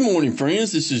Good morning,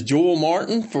 friends. This is Joel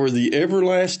Martin for the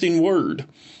Everlasting Word.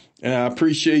 And I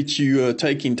appreciate you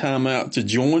taking time out to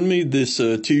join me this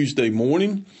Tuesday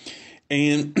morning.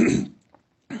 And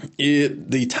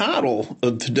the title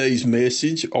of today's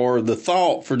message, or the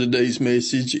thought for today's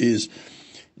message, is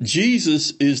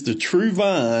Jesus is the true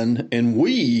vine and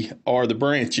we are the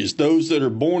branches. Those that are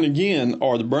born again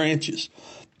are the branches.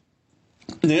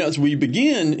 Now, as we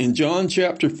begin in John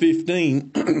chapter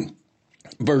 15,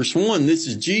 verse 1, this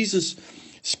is Jesus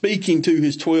speaking to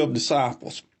his 12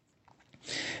 disciples.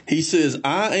 He says,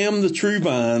 I am the true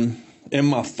vine, and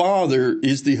my Father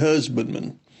is the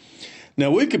husbandman. Now,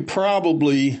 we could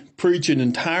probably preach an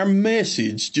entire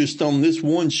message just on this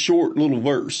one short little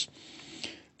verse.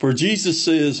 For Jesus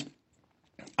says,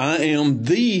 I am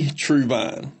the true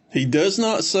vine. He does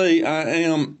not say, I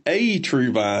am a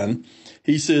true vine.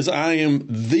 He says, I am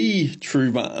the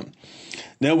true vine.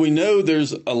 Now, we know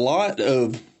there's a lot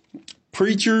of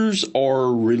preachers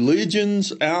or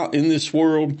religions out in this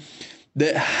world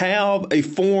that have a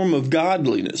form of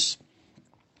godliness,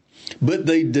 but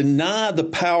they deny the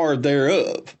power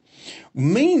thereof,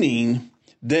 meaning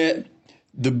that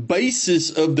the basis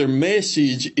of their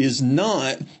message is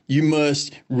not, you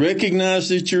must recognize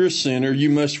that you're a sinner, you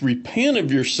must repent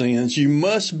of your sins, you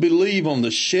must believe on the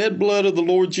shed blood of the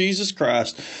Lord Jesus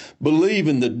Christ, believe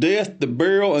in the death, the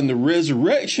burial, and the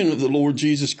resurrection of the Lord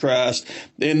Jesus Christ,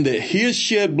 and that his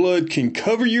shed blood can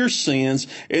cover your sins,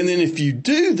 and then if you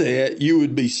do that, you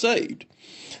would be saved.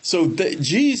 So that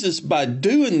Jesus, by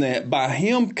doing that, by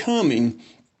him coming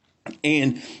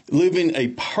and living a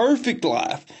perfect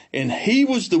life, and he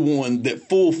was the one that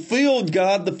fulfilled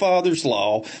God the Father's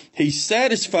law. He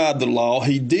satisfied the law.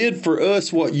 He did for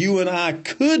us what you and I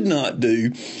could not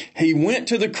do. He went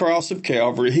to the cross of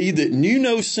Calvary. He that knew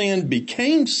no sin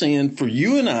became sin for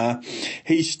you and I.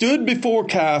 He stood before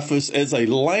Caiaphas as a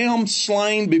lamb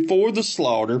slain before the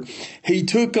slaughter. He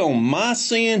took on my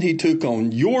sin. He took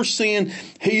on your sin.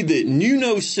 He that knew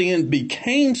no sin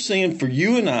became sin for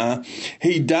you and I.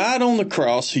 He died on the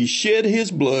cross. He shed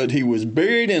his blood. He was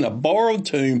buried in a borrowed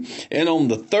tomb. And on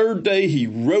the third day, he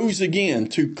rose again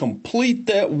to complete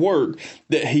that work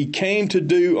that he came to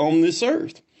do on this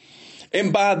earth.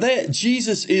 And by that,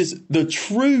 Jesus is the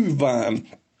true vine.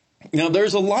 Now,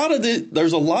 there's a lot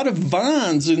of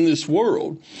vines in this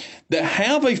world that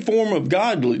have a form of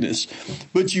godliness,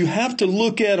 but you have to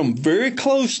look at them very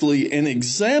closely and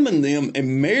examine them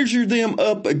and measure them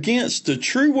up against the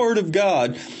true word of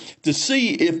God to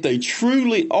see if they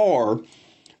truly are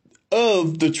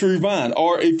of the true vine,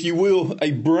 or if you will,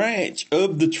 a branch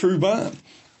of the true vine.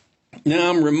 Now,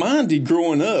 I'm reminded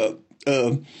growing up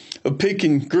of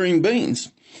picking green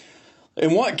beans.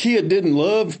 And what kid didn't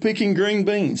love picking green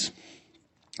beans?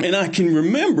 And I can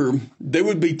remember there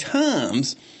would be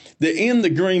times that in the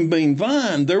green bean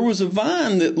vine, there was a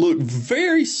vine that looked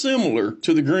very similar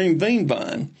to the green bean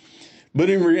vine. But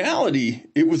in reality,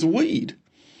 it was a weed.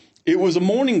 It was a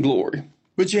morning glory.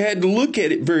 But you had to look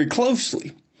at it very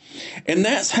closely. And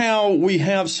that's how we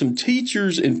have some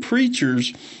teachers and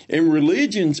preachers and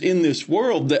religions in this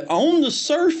world that on the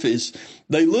surface,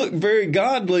 they look very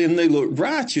godly and they look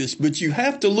righteous, but you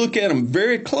have to look at them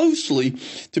very closely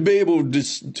to be able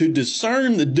to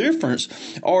discern the difference.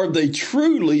 Are they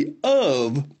truly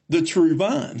of the true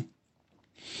vine?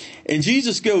 And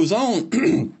Jesus goes on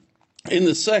in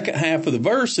the second half of the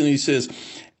verse and he says,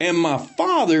 and my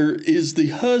Father is the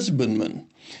husbandman.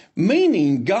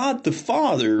 Meaning God the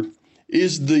Father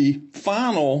is the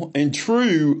final and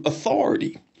true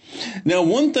authority. Now,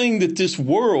 one thing that this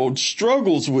world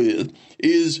struggles with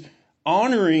is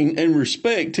honoring and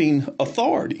respecting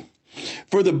authority.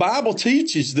 For the Bible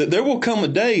teaches that there will come a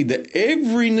day that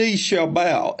every knee shall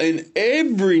bow and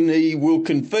every knee will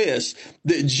confess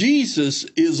that Jesus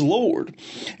is Lord.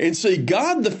 And see,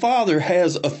 God the Father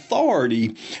has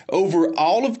authority over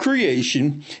all of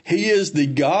creation. He is the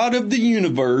God of the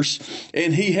universe,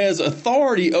 and he has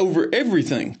authority over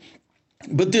everything.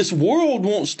 But this world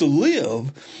wants to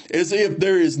live as if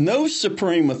there is no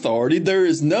supreme authority, there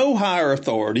is no higher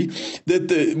authority,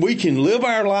 that we can live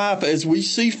our life as we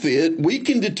see fit. We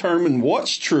can determine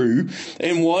what's true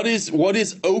and what is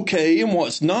okay and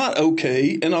what's not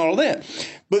okay and all of that.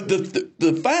 But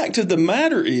the fact of the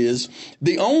matter is,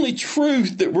 the only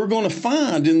truth that we're going to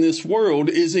find in this world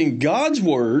is in God's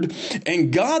word,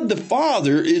 and God the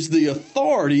Father is the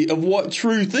authority of what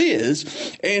truth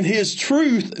is, and his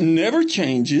truth never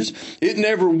changes. It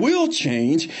never will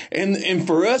change. And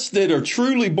for us that are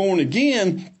truly born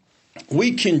again,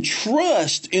 we can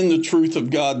trust in the truth of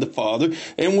God the Father,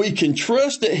 and we can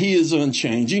trust that He is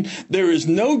unchanging. There is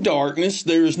no darkness.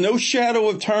 There is no shadow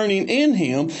of turning in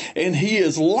Him, and He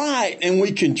is light, and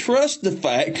we can trust the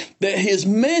fact that His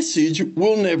message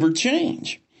will never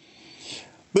change.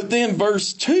 But then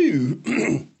verse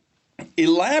 2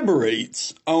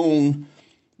 elaborates on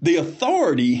the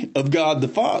authority of God the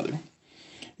Father.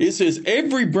 It says,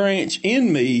 every branch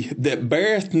in me that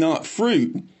beareth not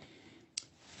fruit.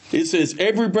 It says,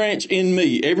 every branch in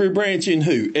me. Every branch in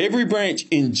who? Every branch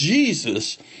in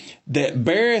Jesus that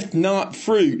beareth not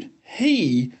fruit.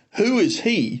 He, who is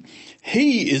He?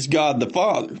 He is God the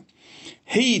Father.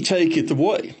 He taketh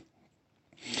away.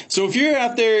 So if you're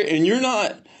out there and you're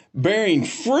not bearing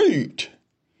fruit,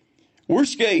 we're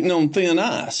skating on thin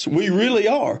ice. We really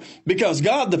are. Because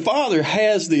God the Father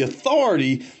has the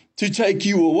authority to take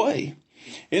you away.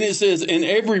 And it says, in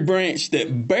every branch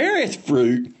that beareth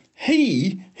fruit,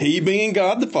 He being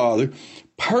God the Father,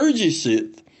 purgeth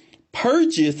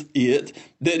it,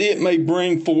 that it may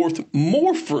bring forth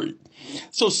more fruit.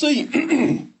 So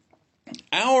see,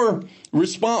 our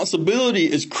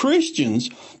responsibility as Christians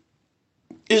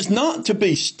is not to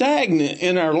be stagnant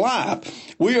in our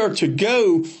life. We are to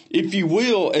go, if you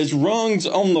will, as rungs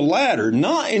on the ladder,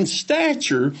 not in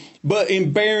stature, but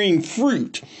in bearing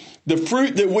fruit. The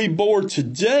fruit that we bore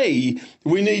today,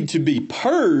 we need to be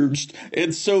purged,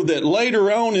 and so that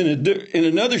later on in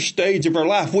another stage of our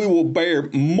life, we will bear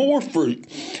more fruit.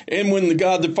 And when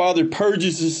God the Father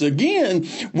purges us again,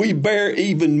 we bear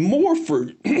even more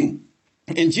fruit.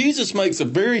 And Jesus makes a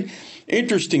very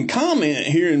interesting comment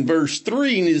here in verse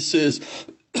 3, and it says,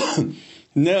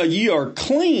 now ye are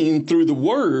clean through the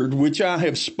word which I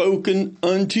have spoken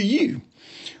unto you.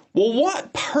 Well,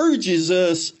 what purges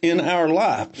us in our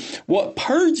life? What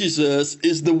purges us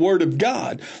is the Word of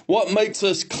God. What makes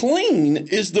us clean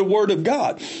is the Word of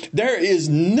God. There is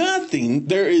nothing,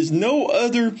 there is no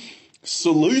other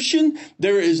solution,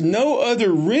 there is no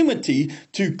other remedy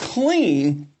to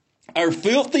clean our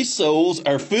filthy souls,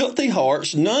 our filthy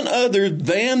hearts, none other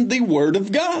than the Word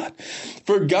of God.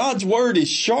 For God's Word is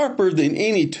sharper than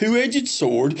any two-edged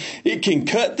sword. It can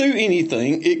cut through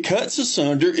anything. It cuts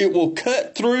asunder. It will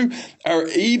cut through our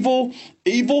evil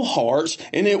hearts,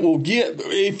 and it will get,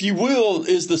 if you will,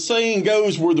 as the saying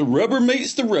goes, where the rubber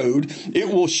meets the road, it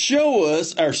will show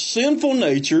us our sinful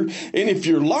nature. And if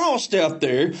you're lost out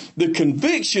there, the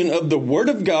conviction of the Word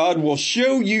of God will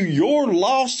show you your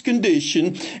lost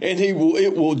condition, and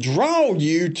it will draw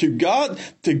you to God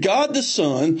the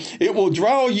Son. It will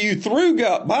draw you through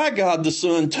God, by God the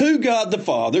Son, to God the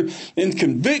Father, in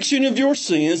conviction of your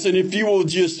sins. And if you will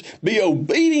just be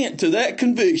obedient to that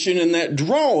conviction and that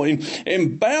drawing,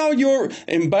 and bow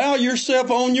yourself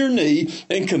on your knee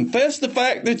and confess the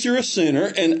fact that you're a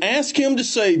sinner and ask Him to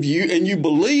save you, and you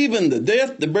believe in the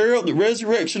death, the burial, the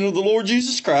resurrection of the Lord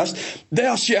Jesus Christ,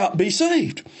 thou shalt be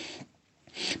saved.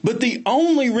 But the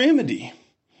only remedy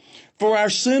for our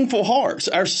sinful hearts,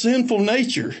 our sinful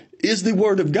nature, is the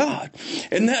Word of God.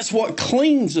 And that's what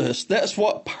cleans us. That's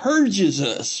what purges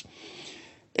us.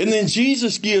 And then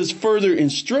Jesus gives further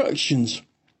instructions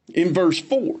in verse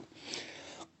 4.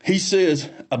 He says,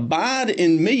 abide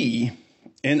in me,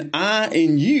 and I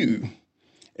in you,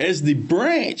 as the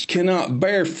branch cannot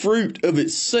bear fruit of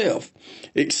itself,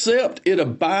 except it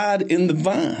abide in the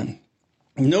vine.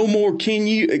 No more can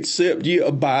you, except you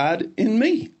abide in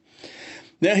me.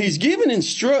 Now, he's given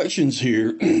instructions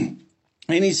here, and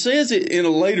he says it in a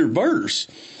later verse,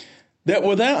 that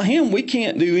without Him, we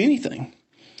can't do anything.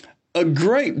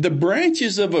 The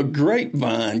branches of a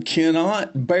grapevine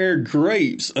cannot bear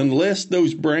grapes unless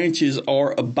those branches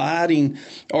are abiding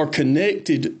or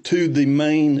connected to the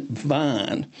main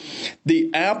vine. The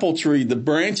apple tree, the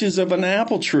branches of an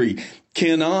apple tree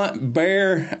cannot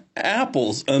bear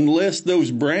apples unless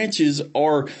those branches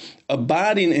are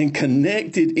abiding and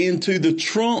connected into the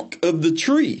trunk of the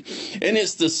tree. And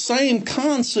it's the same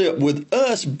concept with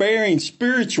us bearing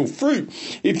spiritual fruit,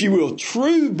 if you will,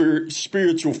 true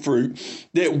spiritual fruit,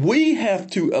 that we have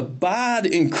to abide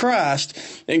in Christ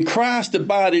and Christ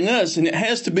abide in us. And it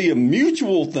has to be a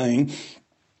mutual thing,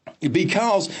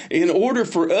 because in order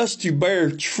for us to bear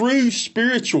true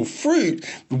spiritual fruit,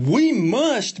 we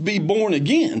must be born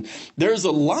again. There's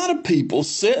a lot of people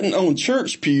sitting on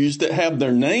church pews that have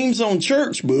their names on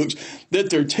church books, that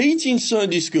they're teaching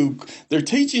Sunday school,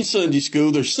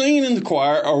 they're singing in the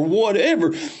choir or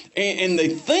whatever, and they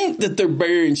think that they're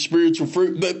bearing spiritual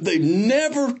fruit, but they've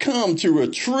never come to a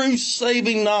true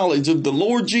saving knowledge of the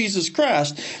Lord Jesus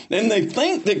Christ. And they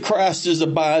think that Christ is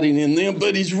abiding in them,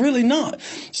 but he's really not.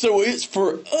 So it's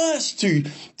for us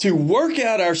to work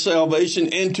out our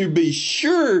salvation and to be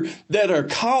sure that our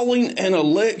calling and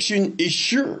election is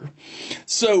sure.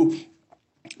 So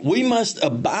we must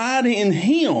abide in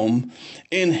him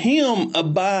and him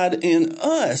abide in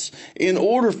us in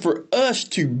order for us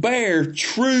to bear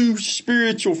true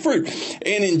spiritual fruit.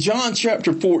 And in John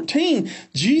chapter 14,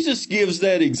 Jesus gives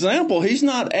that example. He's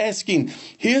not asking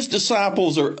his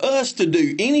disciples or us to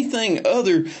do anything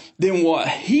other than what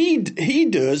he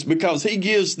does, because he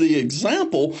gives the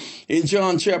example in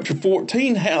John chapter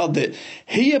 14 how that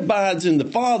he abides in the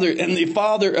Father and the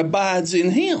Father abides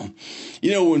in him.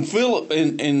 You know, when Philip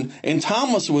and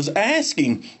Thomas was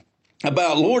asking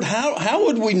about, Lord, how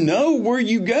would we know where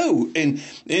you go? And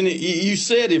you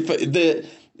said that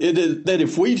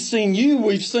if we've seen you,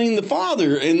 we've seen the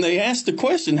Father. And they asked the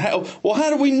question, how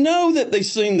do we know that they've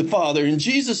seen the Father? And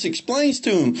Jesus explains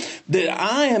to them that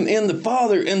I am in the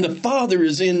Father and the Father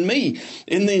is in me.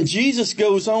 And then Jesus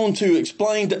goes on to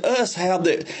explain to us how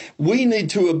that we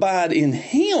need to abide in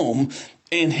him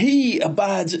and he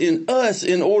abides in us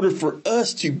in order for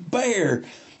us to bear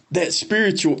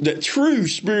that true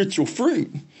spiritual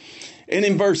fruit. And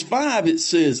in verse 5, it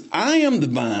says, I am the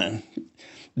vine.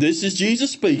 This is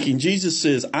Jesus speaking. Jesus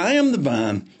says, I am the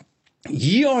vine.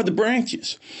 Ye are the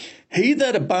branches. He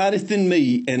that abideth in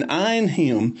me, and I in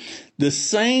him, the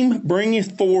same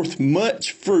bringeth forth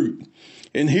much fruit.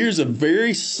 And here's a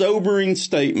very sobering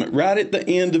statement right at the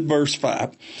end of verse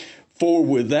 5. For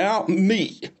without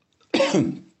me,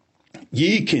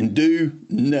 ye can do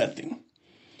nothing.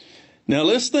 Now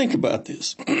let's think about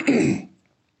this.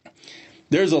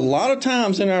 There's a lot of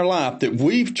times in our life that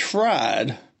we've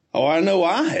tried, I know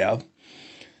I have,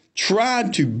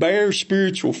 tried to bear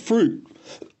spiritual fruit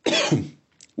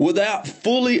without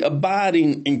fully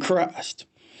abiding in Christ.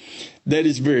 That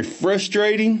is very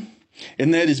frustrating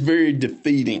and that is very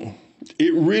defeating.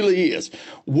 It really is.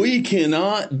 We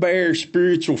cannot bear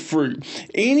spiritual fruit.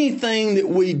 Anything that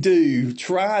we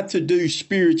try to do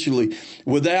spiritually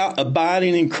without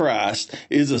abiding in Christ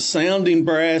is a sounding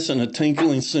brass and a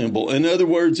tinkling cymbal. In other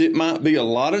words, it might be a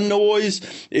lot of noise.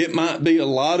 It might be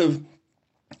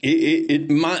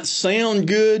it might sound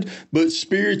good, but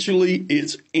spiritually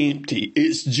it's empty.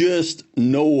 It's just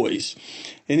noise.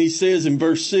 And he says in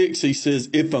verse 6, he says,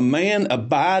 if a man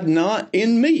abide not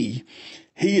in me,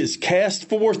 he is cast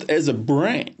forth as a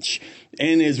branch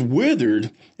and is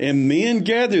withered, and men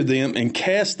gather them and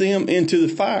cast them into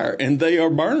the fire, and they are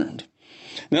burned.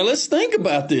 Now let's think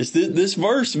about this. This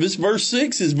verse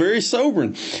 6 is very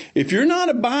sobering. If you're not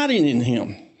abiding in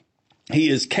him, he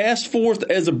is cast forth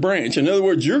as a branch. In other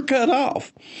words, you're cut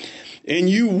off and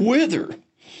you wither,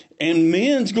 and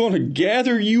men's going to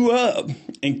gather you up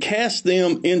and cast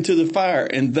them into the fire,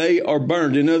 and they are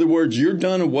burned. In other words, you're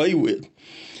done away with.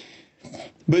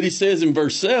 But he says in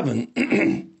verse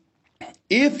 7,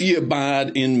 if you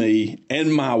abide in me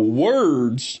and my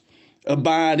words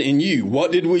abide in you.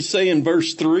 What did we say in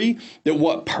verse 3? That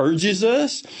what purges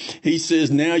us? He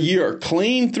says, now ye are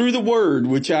clean through the word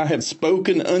which I have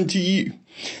spoken unto you.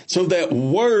 So that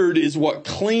word is what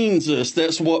cleans us.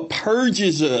 That's what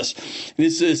purges us. And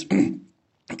it says,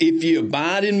 if you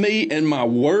abide in me and my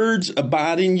words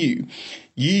abide in you,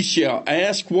 ye shall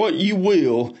ask what you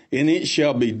will, and it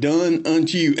shall be done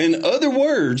unto you. In other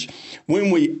words,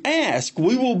 when we ask,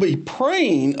 we will be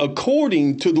praying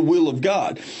according to the will of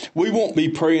God. We won't be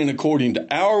praying according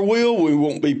to our will. We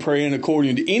won't be praying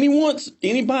according to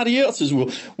anybody else's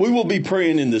will. We will be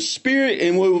praying in the Spirit,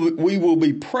 and we will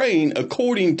be praying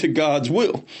according to God's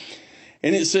will.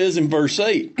 And it says in verse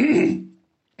 8,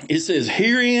 it says,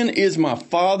 herein is my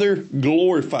Father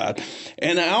glorified.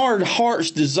 And our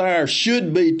heart's desire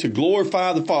should be to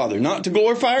glorify the Father, not to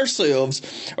glorify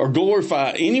ourselves or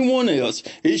glorify anyone else.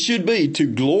 It should be to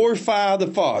glorify the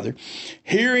Father.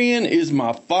 Herein is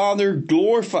my Father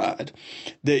glorified,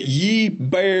 that ye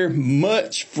bear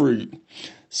much fruit.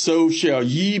 So shall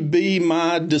ye be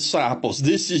my disciples.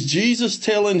 This is Jesus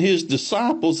telling his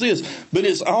disciples this, but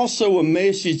it's also a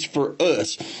message for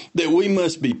us that we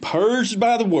must be purged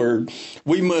by the word.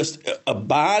 We must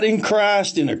abide in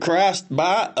Christ, and Christ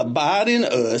abide in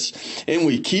us, and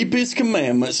we keep his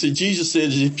commandments. And Jesus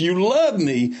says, if you love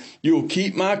me, you'll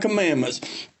keep my commandments.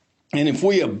 And if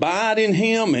we abide in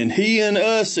him and he in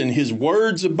us and his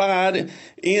words abide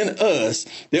in us,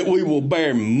 that we will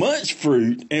bear much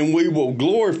fruit and we will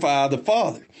glorify the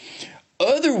Father.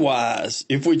 Otherwise,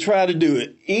 if we try to do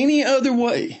it any other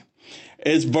way,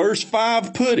 as verse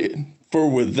 5 put it, for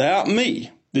without me,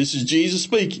 This is Jesus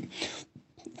speaking.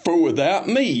 For without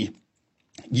me,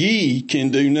 ye can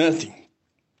do nothing.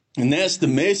 And that's the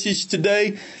message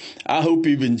today. I hope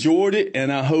you've enjoyed it,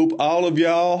 and I hope all of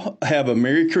y'all have a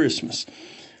Merry Christmas.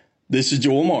 This is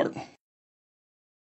Joel Martin.